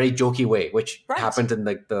it in a very jokey way which right. happens in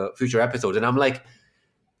like the future episodes and I'm like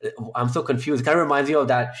I'm so confused. It kind of reminds me of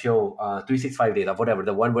that show 365 days or whatever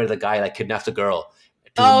the one where the guy like kidnaps a girl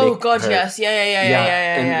to Oh make God, her yes, yeah, yeah, yeah, yeah, yeah yeah,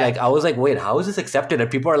 yeah, and yeah. like I was like wait how is this accepted and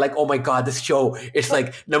people are like oh my god this show it's But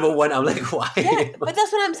like number one I'm like why yeah, but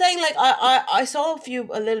that's what I'm saying. Like I saw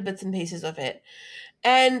a little bits and pieces of it,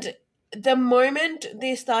 and the moment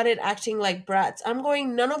they started acting like brats, I'm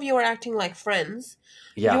going. None of you are acting like friends.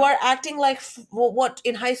 You yeah are acting like what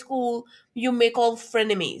in high school you may call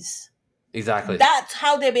frenemies. exactly That's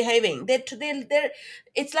how they're behaving. They're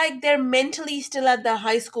it's like they're mentally still at the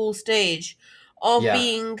high school stage of yeah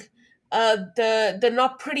being the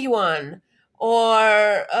not pretty one,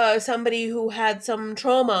 or somebody who had some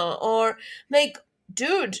trauma, or like,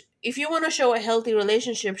 dude, if you want to show a healthy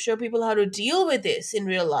relationship, show people how to deal with this in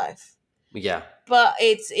real life. yeah But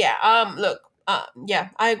it's yeah, look, yeah,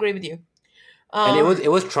 I agree with you. and um it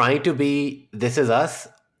was trying to be This Is Us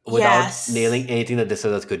without nailing yes, anything that This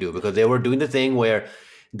Is Us could do because they were doing the thing where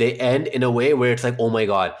they end in a way where it's like, oh my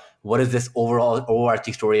god, what is this overall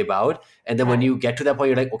overarching story about? And then when right, you get to that point,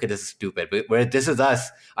 you're like, okay, this is stupid. But where This Is Us,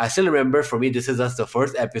 I still remember for me, This Is Us, the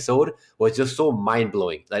first episode was just so mind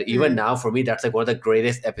blowing. Like even mm, now, for me, that's like one of the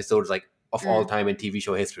greatest episodes like of all mm, time in TV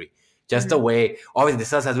show history. Just the mm, way, obviously, This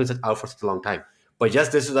Is Us has been out for such a long time, but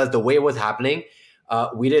just This Is Us, the way it was happening,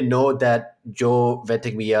 we didn't know that Joe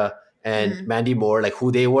Ventimiglia and mm, Mandy Moore, like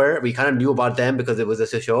who they were. We kind of knew about them because it was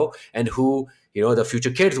just a show, and who the future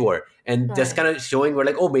kids were, and just right. kind of showing we're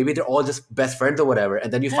like, oh, maybe they're all just best friends or whatever.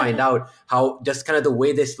 And then you find out how just kind of the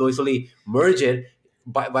way they slowly merge it.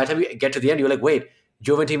 By the time you get to the end, you're like, wait,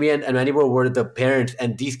 Joe Ventimiglia and Mandy Moore were the parents,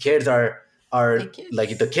 and these kids are The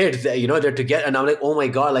like the kids. kids, they're together. And I'm like, oh my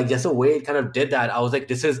god, like just the way it kind of did that, I was like,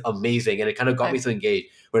 this is amazing, and it kind of got me Right. so engaged.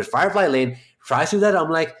 Whereas Firefly Lane tries to do that, I'm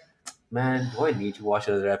like, man, do I need to watch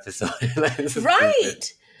another episode? Like, this is stupid.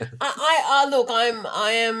 Right. Look,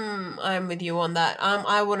 I'm with you on that.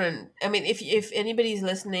 I wouldn't. I mean, if anybody's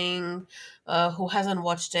listening, who hasn't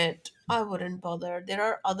watched it, I wouldn't bother. There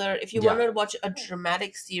are other. If you want Yeah, to watch a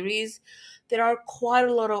dramatic series, there are quite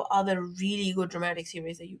a lot of other really good dramatic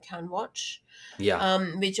series that you can watch, yeah,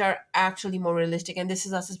 which are actually more realistic. And This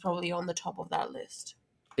Is Us is probably on the top of that list.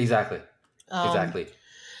 exactly, Um, exactly.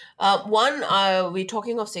 we're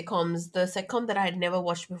talking of sitcoms. The sitcom that I had never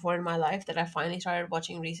watched before in my life that I finally started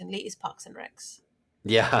watching recently is Parks and Recs.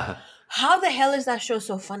 Yeah, How the hell is that show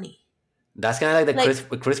so funny? that's kind of like the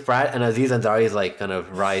Like, Chris Pratt and Aziz Ansari's like kind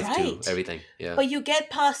of rise to right. everything. Yeah, But you get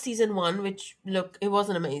past season one, which, look, it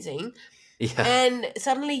wasn't amazing. yeah, And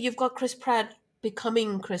suddenly you've got Chris Pratt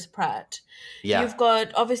becoming Chris Pratt. yeah. You've got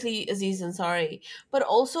obviously Aziz Ansari, but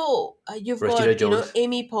also you've Rashida got Jones.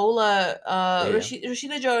 Amy Poehler, Yeah, yeah,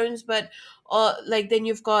 Rashida Jones, but like then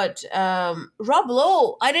you've got Rob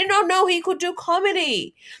Lowe. I did not know he could do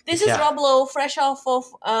comedy. This is yeah, Rob Lowe, fresh off of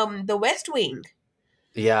The West Wing,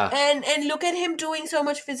 yeah, and look at him doing so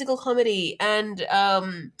much physical comedy, and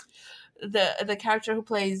the character who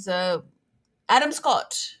plays Adam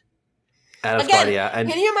Scott. Adam Scott, Again, yeah, can and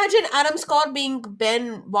you imagine Adam Scott being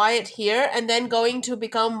Ben Wyatt here and then going to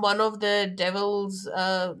become one of the devils,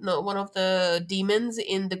 no, one of the demons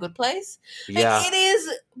in The Good Place? Like, yeah, it is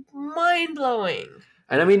mind blowing.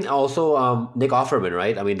 and I mean also Nick Offerman,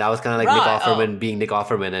 right? I mean that was kind of like Nick Right. Oh, Offerman being Nick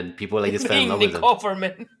Offerman, and people like just fell in being love with Nick him.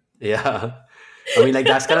 Offerman. Yeah. I mean, like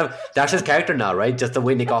that's kind of that's his character now, right? Just the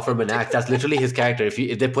way Nick Offerman acts, that's literally his character. If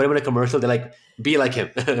they put him in a commercial, they're like, be like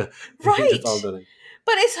him. Just all Right. doing.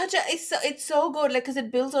 But it's such a it's so good, like, because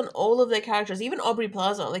it builds on all of their characters. Even Aubrey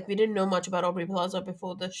Plaza, like, we didn't know much about Aubrey Plaza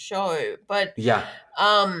before the show, but Yeah.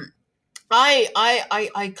 um,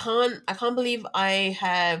 I can't believe I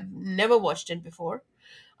have never watched it before.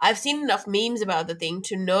 I've seen enough memes about the thing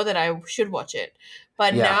to know that I should watch it.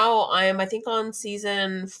 But Yeah. now I am, I think, on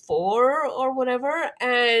season 4 or whatever,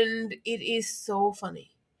 and it is so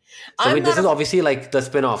funny. So I I'm mean, this not is a obviously like the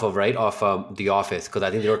spin-off of right of The Office because I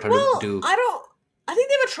think they were trying to well, do. I don't. I think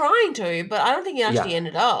they were trying to, but I don't think it Yeah. actually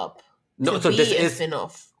ended up No. to So this be a is,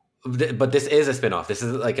 spin-off. but this is a spin-off. This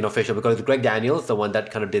is like an official because Greg Daniels, the one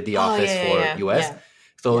that kind of did The Oh Office yeah, yeah, for yeah, US. yeah,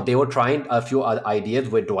 So yeah. they were trying a few other ideas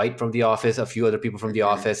with Dwight from The Office, a few other people from The Hmm.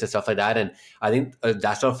 Office, and stuff like that. And I think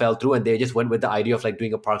that stuff fell through, and they just went with the idea of like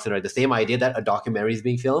doing a Parks and Rec, the same idea that a documentary is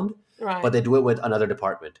being filmed, but Right, they do it with another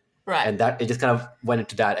department, right. and that it just kind of went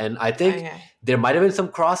into that. And I think Okay. there might have been some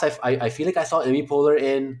cross. I feel like I saw Amy Poehler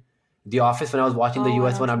in The Office when I was watching the Oh,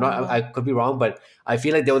 I US one. don't I'm not. I remember. could be wrong, but I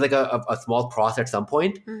feel like there was like a small cross at some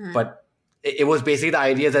point, Hmm. but it was basically the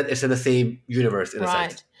idea that it's in the same universe in a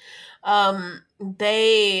sense. Right.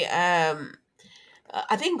 They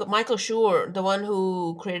I think Michael Schur, the one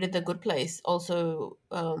who created The Good Place, also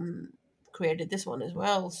created this one as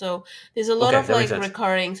well. So there's a lot Okay, of that makes like sense.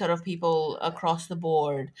 recurring sort of people across the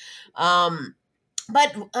board. Um,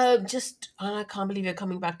 but just I can't believe you're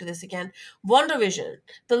coming back to this again. WandaVision,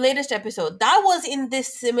 the latest episode, that was in this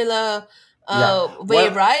similar Yeah. way,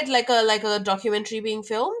 Well, right? Like a documentary being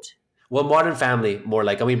filmed. well, Modern Family more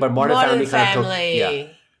like I mean, but Modern Modern Family kind of took yeah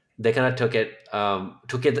Family. they kind of took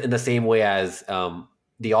it in the same way as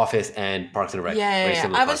The Office and Parks and Rec, Yeah, yeah, very yeah.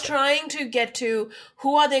 similar I was concept. trying to get to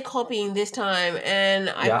who are they copying this time, and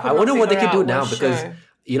I Yeah, I could not wonder what they figure could do out what now because show.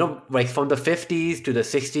 like from the 50s to the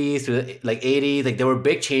 60s to the like 80s, like there were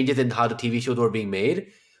big changes in how the TV shows were being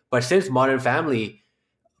made. But since Modern Family,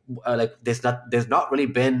 like there's not really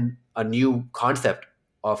been a new concept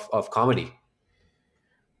of comedy.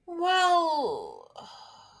 Well,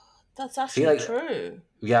 that's See, actually like true.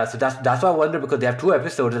 yeah, so that's why I wonder because they have 2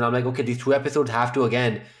 episodes, and I'm like, okay, these 2 episodes have to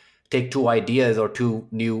again take two ideas or two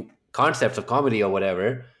new concepts of comedy or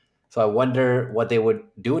whatever. So I wonder what they would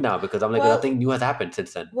do now because I'm like, Well, nothing new has happened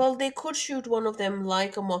since then. well, they could shoot one of them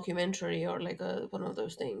like a mockumentary or like a one of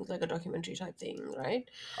those things, like a documentary type thing, right?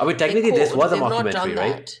 I mean, They technically, this could. was a They've not done mockumentary,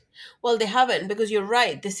 right? that. Well, they haven't because you're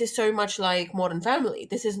right. This is so much like Modern Family.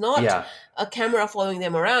 This is not Yeah, a camera following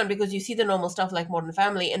them around because you see the normal stuff like Modern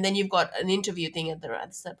Family, and then you've got an interview thing at the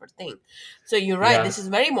separate thing. So you're right. yeah. This is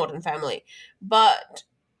very Modern Family, but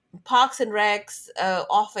Parks and Recs,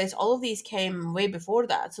 Office, all of these came way before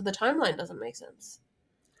that. So the timeline doesn't make sense.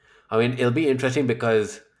 I mean, it'll be interesting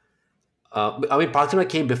because I mean, Parks and Rec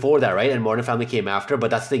came before that, right? And Modern Family came after.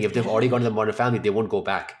 But that's the thing: if they've already Yeah. gone to the Modern Family, they won't go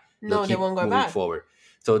back. They'll No, they keep won't go moving back. forward.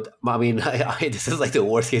 So I mean, this is like the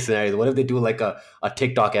worst case scenario. What if they do like a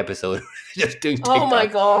TikTok episode, just doing Oh my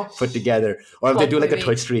TikTok put gosh. together, or if they God do like a maybe.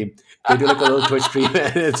 Twitch stream, they do like a little Twitch stream,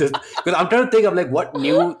 and it's just because I'm trying to think of like what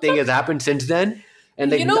new thing has happened since then,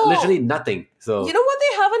 and like You know, literally nothing. you So know what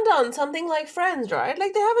they haven't done? Something like Friends, right?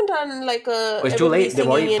 Like they haven't done like it's too everybody late.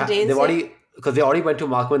 singing and They've dancing. already because they already went to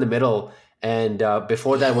Malcolm in the Middle, and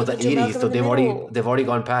before Yeah, that was they the went to '80s. Malcolm So in the Middle. they've already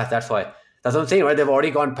gone past. That's what I'm saying, right? They've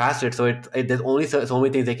already gone past it. So there's only so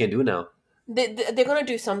many things they can do now. They're gonna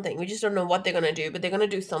do something. We just don't know what they're gonna do, but they're gonna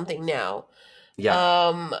do something now. Yeah,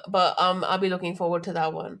 But I'll be looking forward to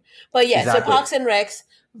that one. But yeah, so exactly. Parks and Recs,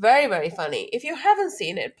 very very funny. If you haven't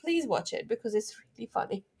seen it, please watch it because it's really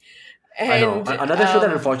funny. I know. And Another show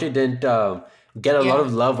that unfortunately didn't get a lot yeah,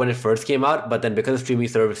 of love when it first came out, but then because of streaming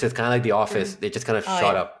services, kind of like The Office, mm. they just kind of Oh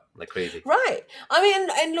shot yeah. up like crazy. Right. I mean,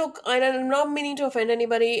 and look, I'm not meaning to offend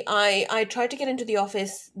anybody. I tried to get into The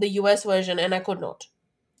Office, the US version, and I could not.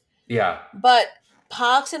 Yeah, But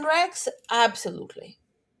Parks and Recs, absolutely.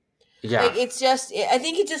 Like yeah, it's just, I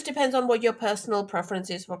think it just depends on what your personal preference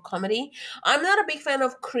is for comedy. I'm not a big fan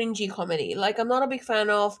of cringy comedy. Like I'm not a big fan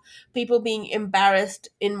of people being embarrassed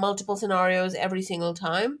in multiple scenarios every single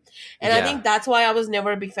time. And I yeah, think that's why I was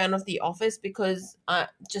never a big fan of The Office because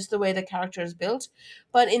just the way the character is built.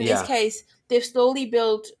 But in this yeah. case, they've slowly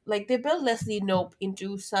built, like they built Leslie Knope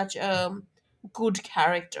into such a good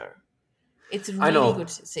character. It's I really good know,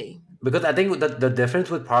 to see. because I think the difference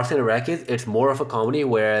with Parks and Rec is it's more of a comedy,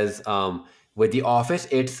 whereas with The Office,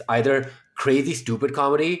 it's either crazy stupid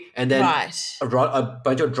comedy and then Right, a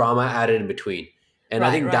bunch of drama added in between. And I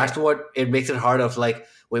right, think that's right. what it makes it hard of like,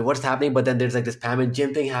 wait, what's happening? But then there's like this Pam and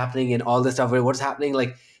Jim thing happening and all this stuff. Wait, what's happening?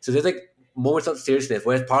 Like, so there's like moments of seriousness.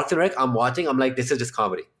 Whereas Parks and Rec, I'm watching, I'm like, this is just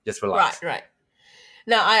comedy. Just Right, relax. right.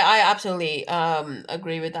 No, I absolutely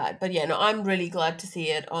agree with that. But yeah, no, I'm really glad to see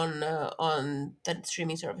it on the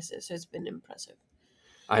streaming services. So it's been impressive.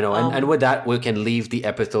 I know. And Um, with that, we can leave the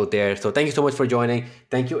episode there. So thank you so much for joining.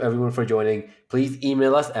 Thank you everyone for joining. Please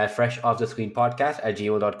email us at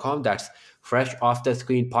freshoffthescreenpodcast@gmail.com. That's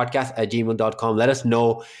freshoffthescreenpodcast@gmail.com. Let us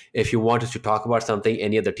know if you want us to talk about something,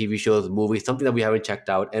 any other TV shows, movies, something that we haven't checked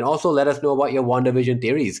out. And also let us know about your WandaVision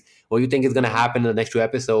theories. What you think is going to happen in the next two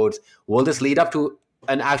episodes. Will this lead up to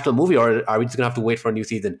an actual movie, or are we just going to have to wait for a new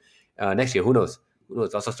season next year? Who knows? Who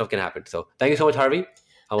knows? Lots of stuff can happen. So thank you so much, Harvey.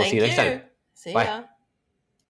 I will see you Thank next time. you. See Bye. ya.